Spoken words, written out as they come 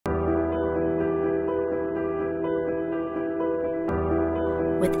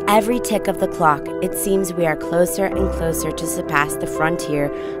With every tick of the clock, it seems we are closer and closer to surpass the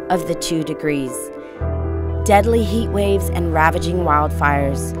frontier of the 2 degrees. Deadly heat waves and ravaging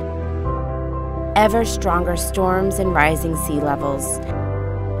wildfires, ever stronger storms and rising sea levels,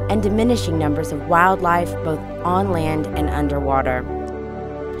 and diminishing numbers of wildlife both on land and underwater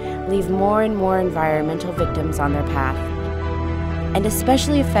leave more and more environmental victims on their path, and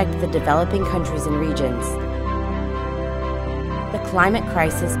especially affect the developing countries and regions. The climate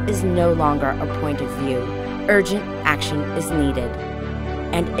crisis is no longer a point of view. Urgent action is needed,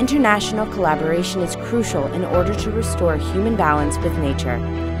 and international collaboration is crucial in order to restore human balance with nature.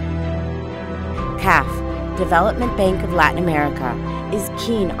 CAF, Development Bank of Latin America, is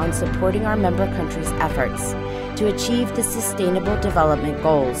keen on supporting our member countries' efforts to achieve the Sustainable Development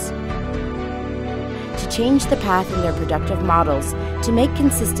Goals, to change the path in their productive models to make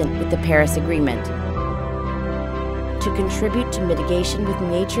consistent with the Paris Agreement, to contribute to mitigation with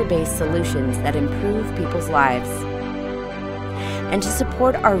nature-based solutions that improve people's lives, and to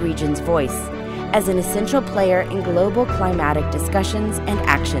support our region's voice as an essential player in global climatic discussions and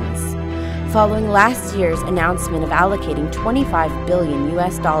actions, following last year's announcement of allocating $25 billion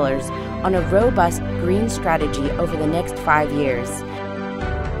on a robust green strategy over the next 5 years,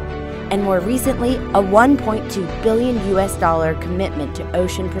 and more recently, a $1.2 billion commitment to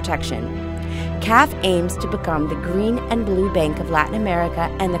ocean protection. CAF aims to become the Green and Blue Bank of Latin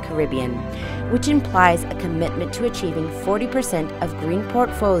America and the Caribbean, which implies a commitment to achieving 40% of green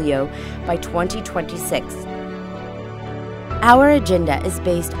portfolio by 2026. Our agenda is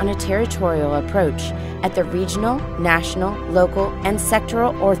based on a territorial approach at the regional, national, local, and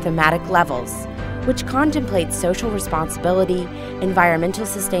sectoral or thematic levels, which contemplates social responsibility, environmental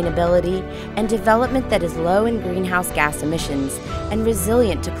sustainability, and development that is low in greenhouse gas emissions and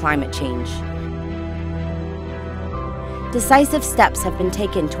resilient to climate change. Decisive steps have been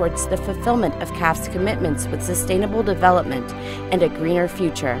taken towards the fulfillment of CAF's commitments with sustainable development and a greener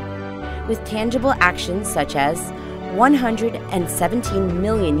future, with tangible actions such as $117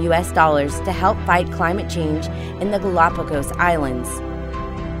 million to help fight climate change in the Galapagos Islands,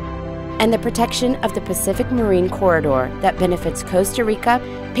 and the protection of the Pacific Marine Corridor that benefits Costa Rica,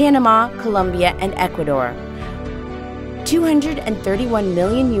 Panama, Colombia, and Ecuador. $231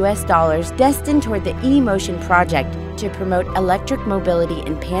 million destined toward the eMotion project to promote electric mobility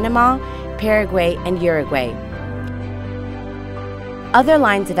in Panama, Paraguay, and Uruguay. Other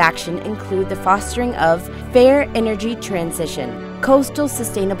lines of action include the fostering of fair energy transition, coastal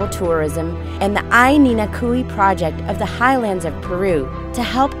sustainable tourism, and the Ay Nina Cuy project of the highlands of Peru to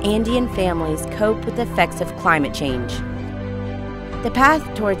help Andean families cope with the effects of climate change. The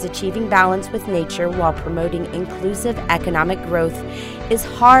path towards achieving balance with nature while promoting inclusive economic growth is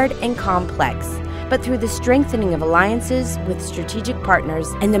hard and complex, but through the strengthening of alliances with strategic partners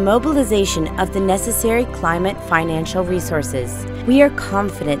and the mobilization of the necessary climate financial resources, we are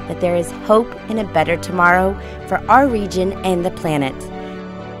confident that there is hope in a better tomorrow for our region and the planet.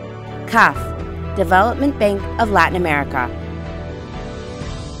 CAF, Development Bank of Latin America.